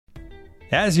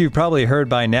As you've probably heard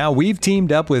by now, we've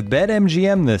teamed up with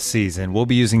BetMGM this season. We'll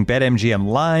be using BetMGM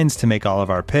lines to make all of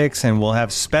our picks, and we'll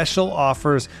have special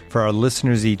offers for our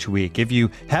listeners each week. If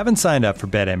you haven't signed up for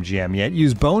BetMGM yet,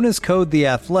 use bonus code The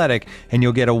Athletic, and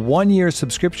you'll get a 1-year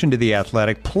subscription to The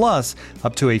Athletic, plus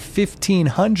up to a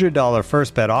 $1,500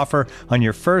 first bet offer on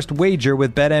your first wager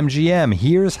with BetMGM.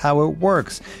 Here's how it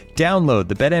works. Download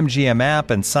the BetMGM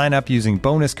app and sign up using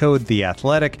bonus code The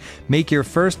Athletic. Make your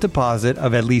first deposit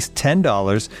of at least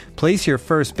 $10. Place your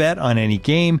first bet on any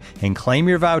game and claim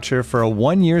your voucher for a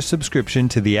 1-year subscription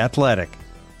to The Athletic.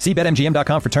 See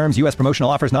BetMGM.com for terms. U.S. promotional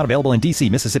offers not available in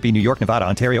D.C., Mississippi, New York, Nevada,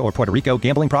 Ontario, or Puerto Rico.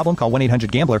 Gambling problem? Call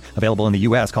 1-800-GAMBLER. Available in the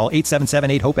U.S. Call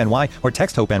 877-8-HOPE-NY or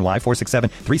text HOPE-NY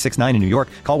 467-369 in New York.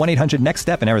 Call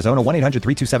 1-800-NEXT-STEP in Arizona.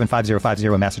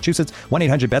 1-800-327-5050 in Massachusetts.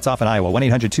 1-800-BETS-OFF in Iowa.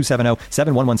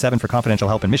 1-800-270-7117 for confidential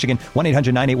help in Michigan.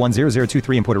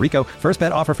 1-800-981-0023 in Puerto Rico. First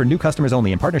bet offer for new customers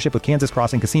only in partnership with Kansas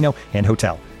Crossing Casino and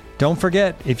Hotel. Don't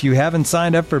forget, if you haven't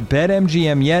signed up for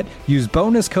BetMGM yet, use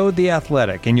bonus code The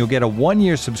Athletic, and you'll get a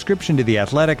 1-year subscription to The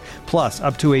Athletic, plus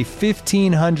up to a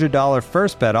 $1,500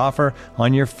 first bet offer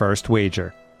on your first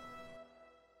wager.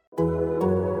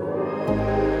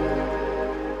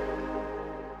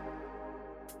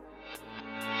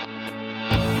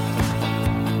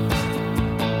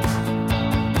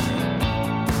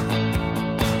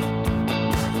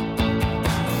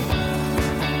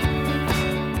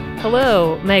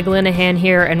 Hello, Meg Linehan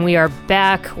here, and we are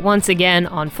back once again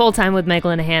on Full Time with Meg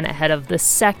Linehan ahead of the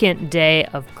second day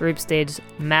of group stage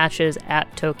matches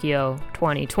at Tokyo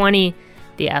 2020.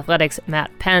 The Athletics'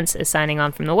 Matt Pence is signing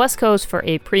on from the West Coast for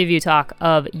a preview talk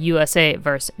of USA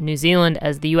versus New Zealand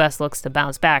as the U.S. looks to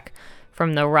bounce back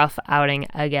from the rough outing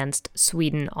against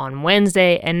Sweden on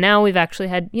Wednesday. And now we've actually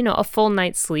had, a full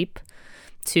night's sleep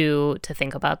to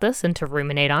think about this and to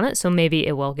ruminate on it, so maybe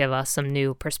it will give us some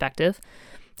new perspective.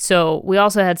 So we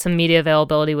also had some media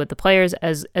availability with the players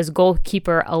as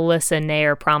goalkeeper Alyssa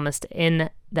Naeher promised in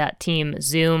that team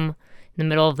Zoom in the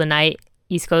middle of the night,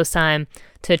 East Coast time,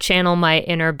 to channel my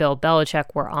inner Bill Belichick.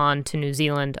 We're on to New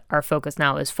Zealand. Our focus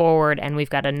now is forward, and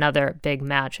we've got another big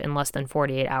match in less than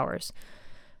 48 hours.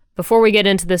 Before we get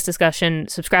into this discussion,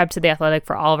 subscribe to The Athletic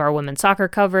for all of our women's soccer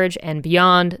coverage and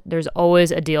beyond. There's always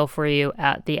a deal for you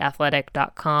at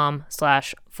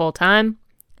theathletic.com/fulltime.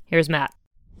 Here's Matt.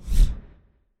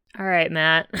 All right,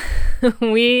 Matt.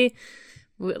 I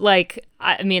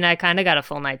kind of got a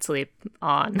full night's sleep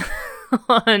on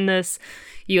this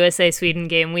USA-Sweden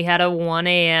game. We had a 1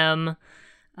 a.m.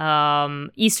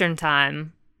 Eastern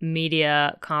time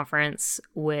media conference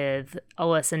with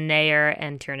Alyssa Naeher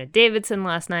and Tierna Davidson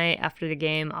last night after the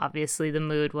game. Obviously, the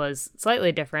mood was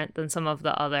slightly different than some of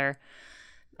the other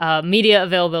media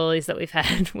availabilities that we've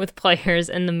had with players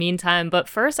in the meantime. But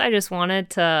first, I just wanted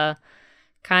to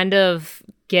kind of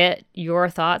get your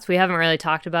thoughts. We haven't really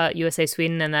talked about USA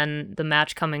Sweden and then the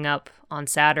match coming up on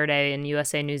Saturday in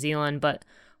USA New Zealand, but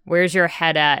where's your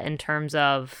head at in terms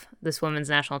of this women's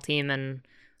national team and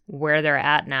where they're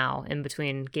at now in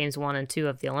between games 1 and 2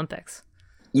 of the Olympics?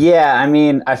 Yeah,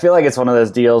 I feel like it's one of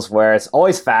those deals where it's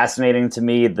always fascinating to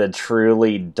me, the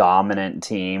truly dominant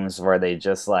teams where they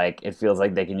just it feels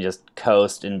like they can just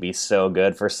coast and be so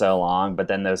good for so long, but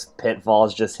then those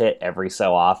pitfalls just hit every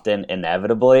so often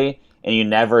inevitably, and you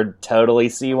never totally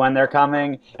see when they're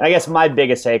coming. And I guess my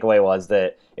biggest takeaway was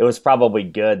that it was probably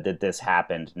good that this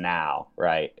happened now,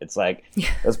 right? It's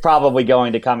it's probably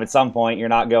going to come at some point. You're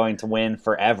not going to win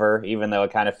forever, even though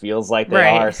it kind of feels like they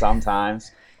are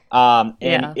sometimes.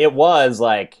 It was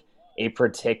a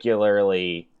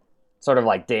particularly sort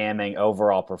of damning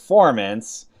overall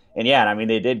performance. And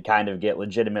they did kind of get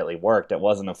legitimately worked. It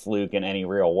wasn't a fluke in any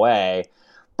real way.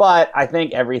 But I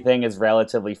think everything is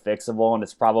relatively fixable, and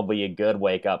it's probably a good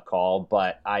wake-up call.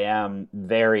 But I am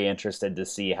very interested to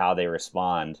see how they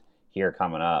respond here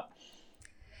coming up.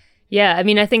 Yeah,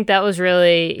 I think that was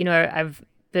really, I've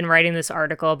been writing this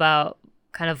article about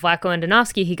kind of Vlatko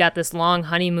Andonovski. He got this long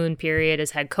honeymoon period as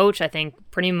head coach. I think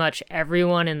pretty much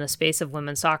everyone in the space of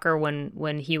women's soccer,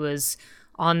 when he was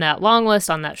on that long list,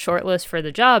 on that short list for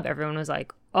the job, everyone was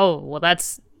like, oh, well,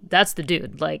 that's the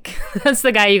dude. That's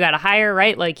the guy you got to hire,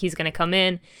 right? He's going to come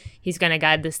in, he's going to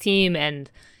guide this team.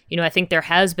 And, I think there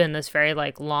has been this very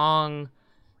long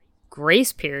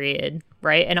grace period,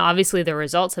 right? And obviously the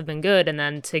results have been good. And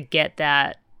then to get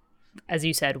that, as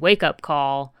you said, wake up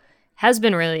call has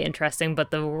been really interesting. But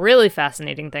the really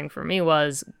fascinating thing for me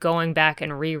was going back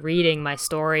and rereading my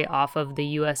story off of the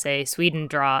USA Sweden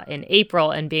draw in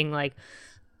April and being like,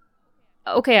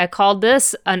 okay, I called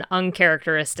this an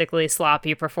uncharacteristically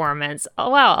sloppy performance. Oh,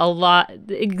 wow,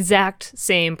 the exact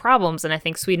same problems. And I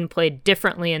think Sweden played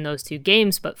differently in those two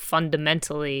games, but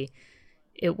fundamentally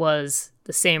it was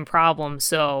the same problem.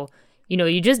 So,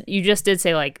 you just did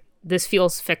say like, this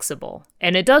feels fixable,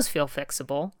 and it does feel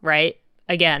fixable, right?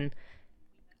 Again,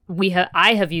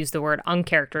 I have used the word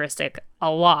uncharacteristic a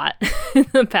lot in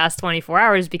the past 24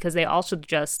 hours because they also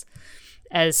just,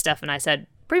 as Steph and I said,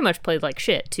 pretty much played like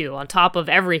shit too, on top of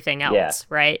everything else,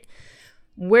 right?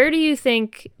 Where do you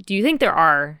think there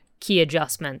are key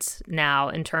adjustments now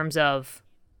in terms of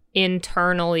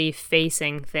internally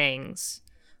facing things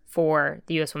for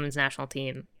the U.S. women's national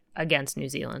team against New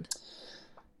Zealand?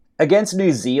 Against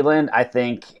New Zealand, I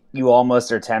think you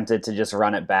almost are tempted to just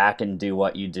run it back and do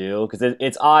what you do. Because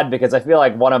it's odd, because I feel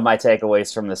like one of my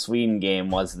takeaways from the Sweden game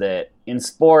was that in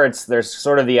sports, there's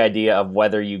sort of the idea of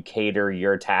whether you cater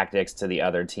your tactics to the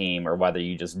other team or whether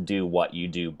you just do what you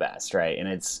do best, right? And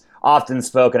it's often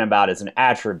spoken about as an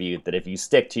attribute that if you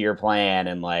stick to your plan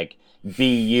and like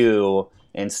be you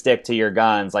and stick to your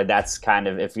guns, like that's kind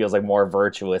of, it feels like more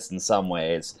virtuous in some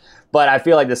ways. But I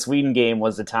feel like the Sweden game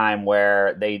was a time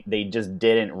where they just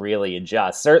didn't really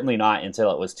adjust, certainly not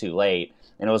until it was too late.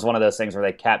 And it was one of those things where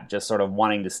they kept just sort of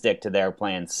wanting to stick to their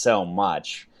plan so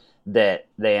much that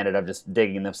they ended up just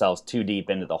digging themselves too deep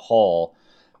into the hole.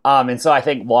 And so I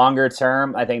think longer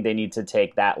term, I think they need to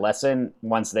take that lesson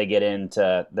once they get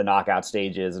into the knockout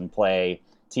stages and play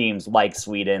teams like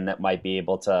Sweden that might be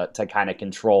able to kind of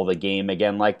control the game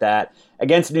again like that.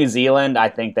 Against New Zealand, I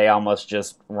think they almost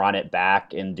just run it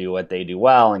back and do what they do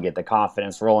well and get the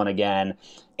confidence rolling again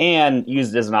and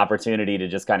use it as an opportunity to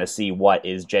just kind of see what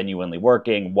is genuinely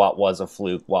working, what was a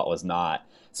fluke, what was not.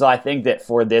 So I think that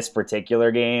for this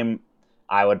particular game,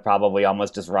 I would probably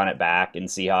almost just run it back and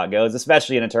see how it goes,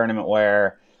 especially in a tournament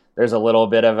where there's a little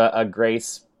bit of a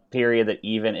grace period that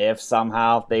even if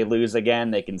somehow they lose again,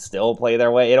 they can still play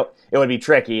their way. It would be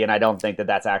tricky, and I don't think that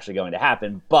that's actually going to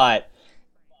happen. But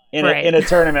in a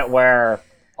tournament where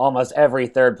almost every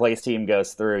third place team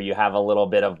goes through, you have a little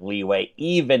bit of leeway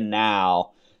even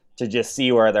now to just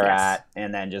see where they're at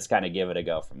and then just kind of give it a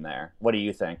go from there. What do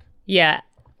you think? Yeah,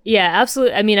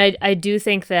 absolutely. I mean, I do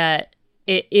think that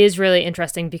it is really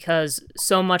interesting because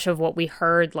so much of what we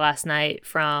heard last night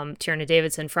from Tierna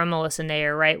Davidson, from Melissa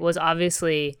Nair, right, was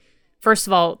obviously, first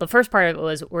of all, the first part of it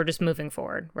was we're just moving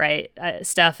forward, right?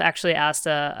 Steph actually asked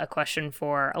a question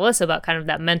for Alyssa about kind of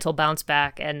that mental bounce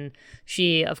back, and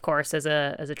she, of course, as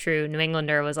a true New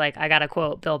Englander, was like, I got to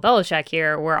quote Bill Belichick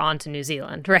here, we're on to New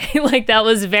Zealand, right? Like that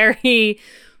was very,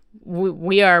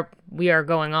 we are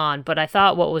going on. But I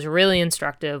thought what was really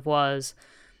instructive was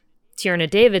Tierna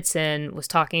Davidson was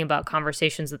talking about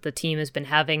conversations that the team has been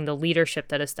having, the leadership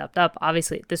that has stepped up.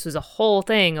 Obviously, this was a whole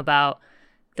thing about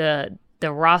the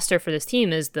roster for this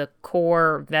team is the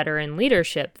core veteran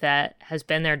leadership that has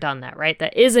been there, done that, right?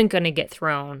 That isn't going to get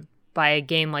thrown by a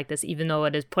game like this, even though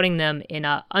it is putting them in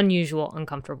an unusual,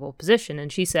 uncomfortable position.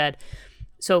 And she said,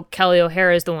 so Kelly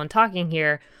O'Hara is the one talking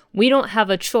here. We don't have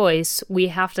a choice. We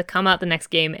have to come out the next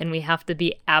game and we have to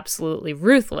be absolutely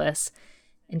ruthless.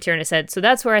 And Tierna said, so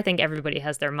that's where I think everybody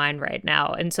has their mind right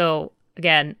now. And so,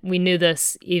 again, we knew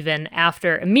this even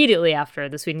immediately after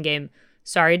the Sweden game.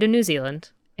 Sorry to New Zealand.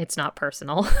 It's not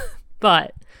personal.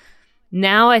 But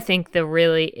now I think the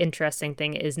really interesting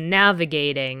thing is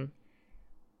navigating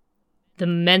the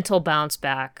mental bounce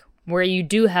back where you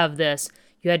do have this.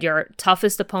 You had your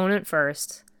toughest opponent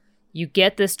first. You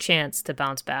get this chance to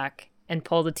bounce back and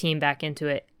pull the team back into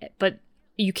it. But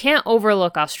you can't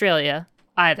overlook Australia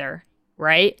either.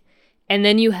 Right? And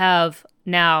then you have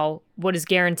now what is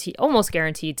almost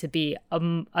guaranteed to be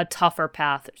a tougher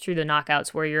path through the knockouts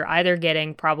where you're either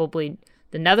getting probably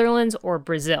the Netherlands or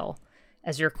Brazil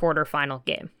as your quarterfinal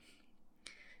game.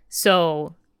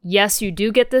 So yes, you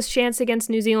do get this chance against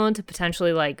New Zealand to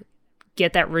potentially like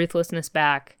get that ruthlessness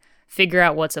back, figure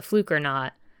out what's a fluke or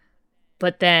not.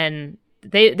 But then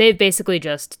they've basically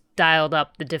just dialed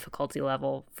up the difficulty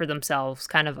level for themselves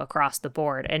kind of across the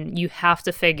board. And you have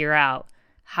to figure out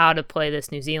how to play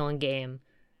this New Zealand game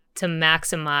to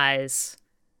maximize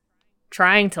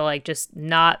trying to like just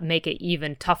not make it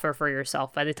even tougher for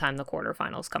yourself by the time the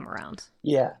quarterfinals come around.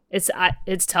 Yeah. It's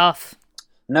tough.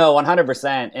 No,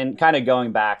 100%. And kind of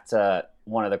going back to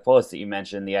one of the quotes that you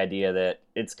mentioned, the idea that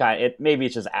maybe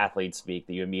it's just athlete speak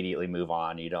that you immediately move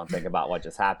on. You don't think about what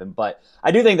just happened. But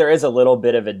I do think there is a little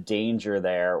bit of a danger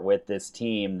there with this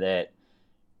team that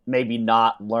maybe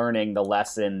not learning the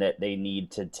lesson that they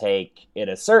need to take at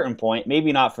a certain point,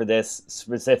 maybe not for this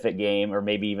specific game or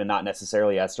maybe even not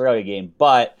necessarily Australia game,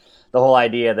 but the whole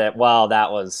idea that, well,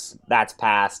 that's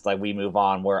past, like we move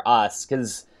on, we're us.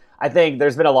 Because I think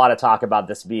there's been a lot of talk about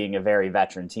this being a very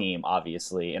veteran team,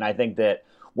 obviously. And I think that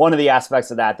one of the aspects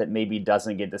of that maybe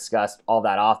doesn't get discussed all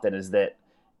that often is that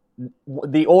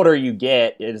the older you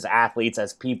get as athletes,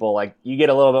 as people, like you get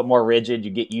a little bit more rigid,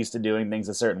 you get used to doing things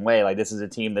a certain way. Like this is a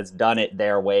team that's done it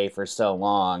their way for so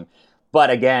long. But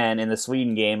again, in the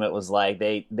Sweden game, it was like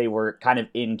they were kind of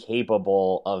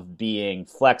incapable of being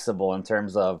flexible in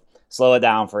terms of slow it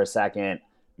down for a second,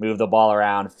 move the ball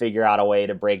around, figure out a way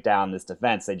to break down this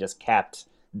defense. They just kept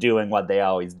doing what they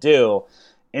always do.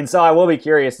 And so I will be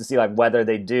curious to see like whether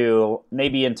they do,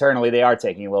 maybe internally they are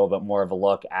taking a little bit more of a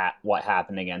look at what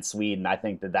happened against Sweden. I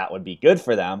think that would be good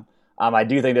for them. I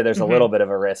do think that there's a little bit of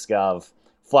a risk of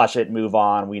flush it, move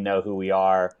on, we know who we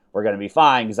are, we're going to be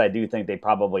fine, because I do think they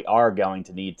probably are going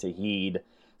to need to heed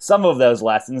some of those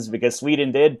lessons, because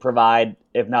Sweden did provide,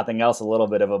 if nothing else, a little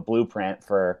bit of a blueprint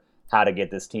for how to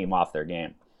get this team off their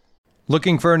game.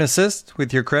 Looking for an assist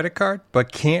with your credit card,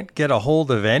 but can't get a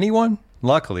hold of anyone?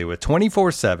 Luckily, with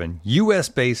 24/7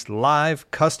 U.S.-based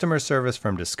live customer service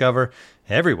from Discover,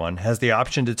 everyone has the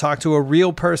option to talk to a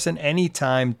real person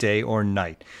anytime, day or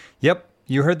night. Yep,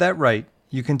 you heard that right.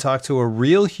 You can talk to a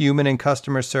real human in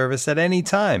customer service at any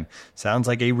time. Sounds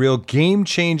like a real game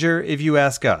changer if you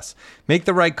ask us. Make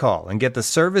the right call and get the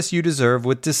service you deserve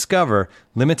with Discover.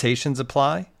 Limitations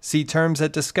apply. See terms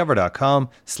at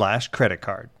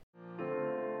discover.com/creditcard.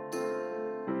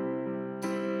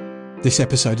 This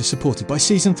episode is supported by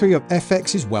Season 3 of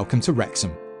FX's Welcome to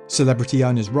Wrexham. Celebrity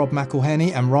owners Rob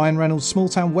McElhenney and Ryan Reynolds'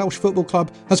 small-town Welsh football club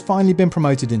has finally been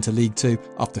promoted into League 2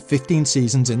 after 15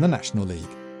 seasons in the National League.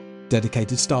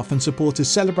 Dedicated staff and supporters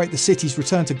celebrate the city's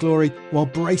return to glory while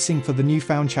bracing for the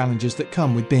newfound challenges that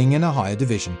come with being in a higher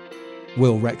division.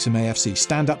 Will Wrexham AFC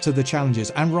stand up to the challenges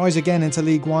and rise again into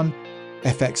League 1?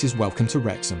 FX's Welcome to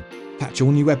Wrexham. Catch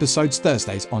all new episodes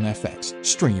Thursdays on FX.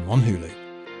 Stream on Hulu.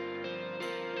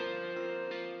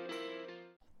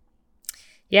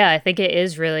 Yeah, I think it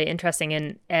is really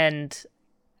interesting, and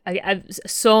I've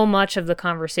so much of the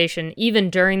conversation, even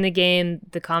during the game,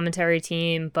 the commentary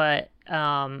team, but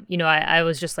I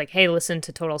was just like, hey, listen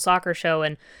to Total Soccer Show,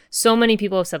 and so many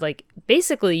people have said, like,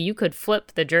 basically you could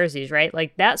flip the jerseys, right?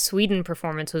 Like that Sweden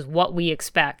performance was what we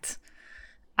expect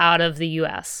out of the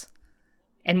U.S.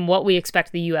 and what we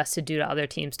expect the U.S. to do to other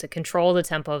teams, to control the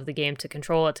tempo of the game, to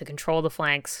control it, to control the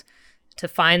flanks, to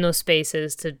find those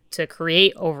spaces, to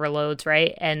create overloads,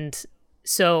 right? And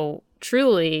so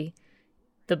truly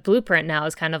the blueprint now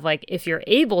is kind of like, if you're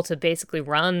able to basically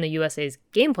run the USA's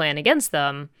game plan against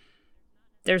them,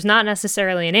 there's not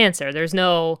necessarily an answer. There's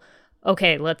no,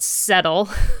 okay, let's settle,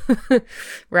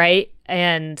 right?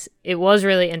 And it was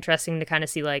really interesting to kind of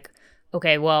see like,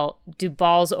 okay, well, do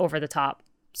balls over the top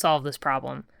solve this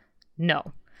problem?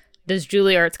 No. Does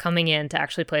Julie Ertz coming in to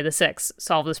actually play the 6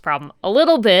 solve this problem? A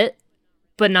little bit,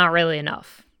 but not really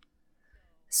enough.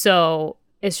 So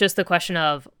it's just the question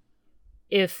of,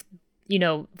 if,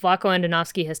 Vlatko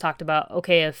Andonovski has talked about,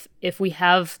 okay, if we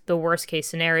have the worst case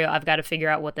scenario, I've got to figure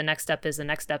out what the next step is, the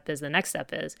next step is, the next step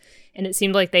is. And it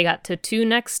seemed like they got to 2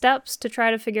 next steps to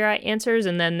try to figure out answers.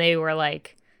 And then they were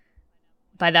like,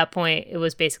 by that point, it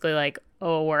was basically like,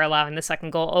 oh, we're allowing the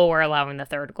second goal. Oh, we're allowing the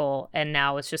third goal. And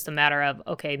now it's just a matter of,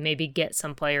 okay, maybe get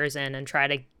some players in and try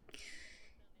to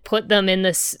put them in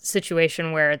this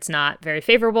situation where it's not very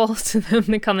favorable to them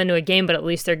to come into a game, but at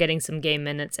least they're getting some game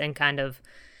minutes and kind of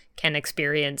can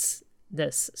experience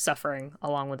this suffering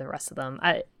along with the rest of them.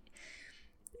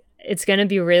 It's going to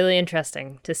be really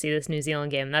interesting to see this New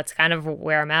Zealand game. That's kind of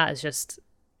where I'm at, is just,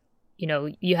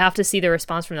 you have to see the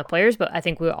response from the players, but I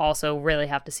think we also really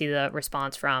have to see the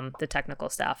response from the technical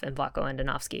staff and Vlatko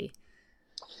Andonovski.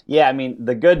 Yeah, I mean,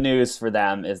 the good news for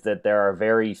them is that there are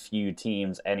very few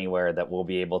teams anywhere that will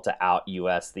be able to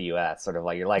out-US the US. Sort of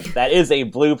like, that is a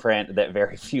blueprint that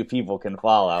very few people can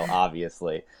follow,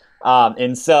 obviously.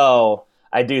 And so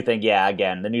I do think, yeah,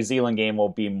 again, the New Zealand game will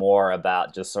be more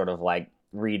about just sort of like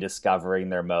rediscovering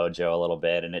their mojo a little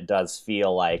bit. And it does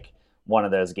feel like one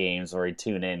of those games where you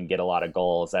tune in, get a lot of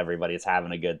goals, everybody's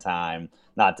having a good time.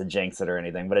 Not to jinx it or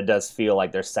anything, but it does feel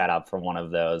like they're set up for one of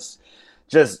those.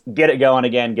 Just get it going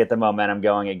again, get the momentum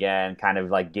going again, kind of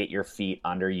like get your feet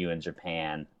under you in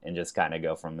Japan and just kind of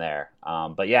go from there.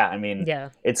 But yeah, I mean,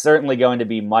 It's certainly going to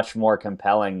be much more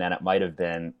compelling than it might have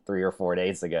been 3 or 4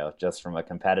 days ago, just from a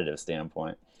competitive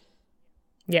standpoint.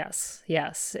 Yes.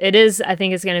 It is. I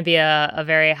think it's going to be a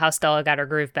very How Stella Got Her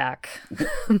Groove Back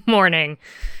morning,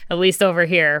 at least over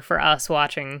here for us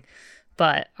watching.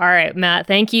 But all right, Matt,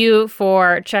 thank you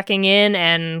for checking in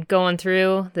and going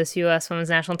through this U.S. Women's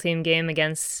National Team game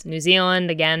against New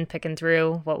Zealand. Again, picking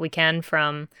through what we can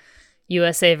from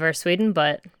USA versus Sweden.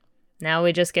 But now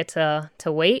we just get to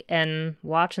wait and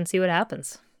watch and see what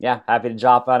happens. Yeah, happy to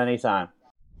drop on anytime.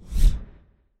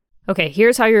 Okay,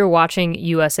 here's how you're watching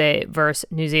USA versus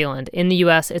New Zealand. In the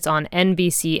US, it's on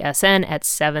NBCSN at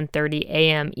 7:30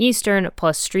 a.m. Eastern,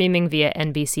 plus streaming via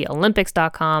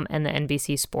NBCOlympics.com and the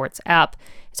NBC Sports app.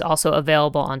 It's also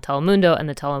available on Telemundo and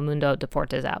the Telemundo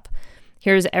Deportes app.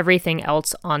 Here's everything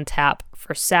else on tap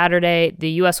for Saturday.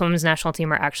 The U.S. women's national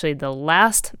team are actually the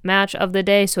last match of the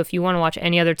day, so if you want to watch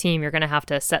any other team, you're going to have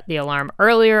to set the alarm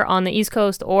earlier on the East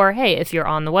Coast, or hey, if you're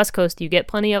on the West Coast, you get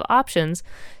plenty of options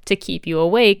to keep you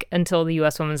awake until the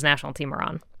U.S. women's national team are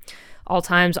on. All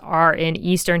times are in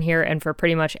Eastern here, and for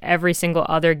pretty much every single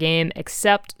other game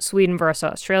except Sweden versus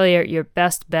Australia, your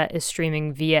best bet is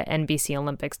streaming via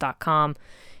NBCOlympics.com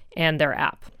and their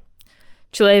app.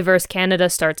 Chile versus Canada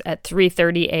starts at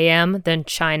 3:30 a.m., then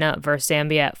China versus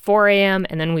Zambia at 4 a.m.,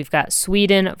 and then we've got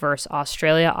Sweden versus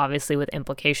Australia, obviously with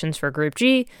implications for Group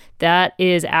G. That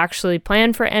is actually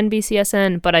planned for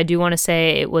NBCSN, but I do want to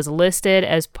say it was listed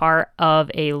as part of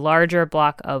a larger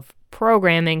block of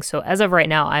programming, so as of right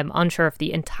now, I'm unsure if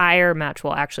the entire match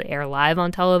will actually air live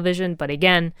on television, but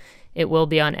again, it will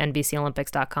be on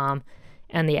NBCOlympics.com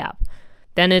and the app.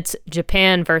 Then it's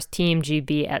Japan versus Team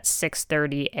GB at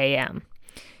 6:30 a.m.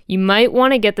 You might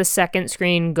want to get the second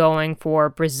screen going for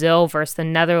Brazil versus the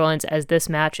Netherlands, as this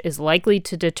match is likely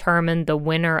to determine the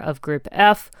winner of Group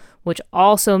F, which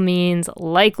also means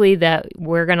likely that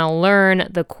we're going to learn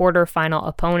the quarterfinal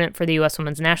opponent for the U.S.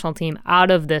 women's national team out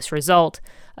of this result,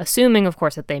 assuming, of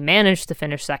course, that they manage to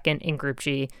finish second in Group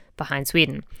G behind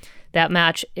Sweden. That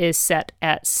match is set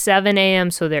at 7 a.m.,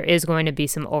 so there is going to be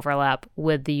some overlap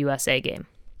with the USA game.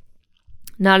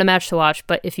 Not a match to watch,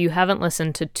 but if you haven't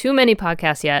listened to too many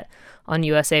podcasts yet on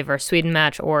USA versus Sweden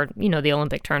match or, the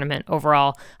Olympic tournament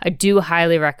overall, I do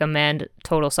highly recommend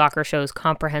Total Soccer Show's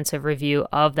comprehensive review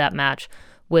of that match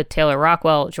with Taylor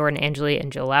Rockwell, Jordan Angeli,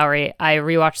 and Joe Lowry. I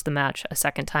rewatched the match a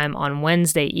second time on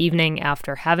Wednesday evening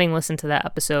after having listened to that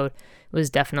episode. It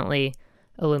was definitely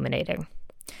illuminating.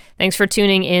 Thanks for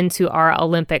tuning in to our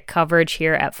Olympic coverage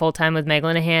here at Full Time with Meg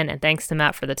Linehan, and thanks to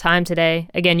Matt for the time today.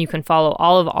 Again, you can follow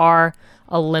all of our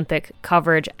Olympic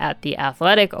coverage at The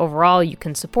Athletic. Overall, you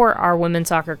can support our women's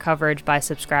soccer coverage by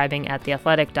subscribing at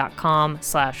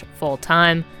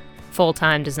theathletic.com/fulltime. Full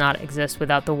Time does not exist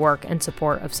without the work and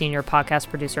support of senior podcast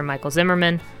producer Michael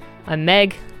Zimmerman. I'm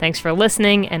Meg. Thanks for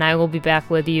listening, and I will be back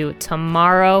with you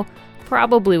tomorrow,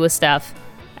 probably with Steph,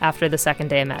 after the second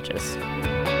day of matches.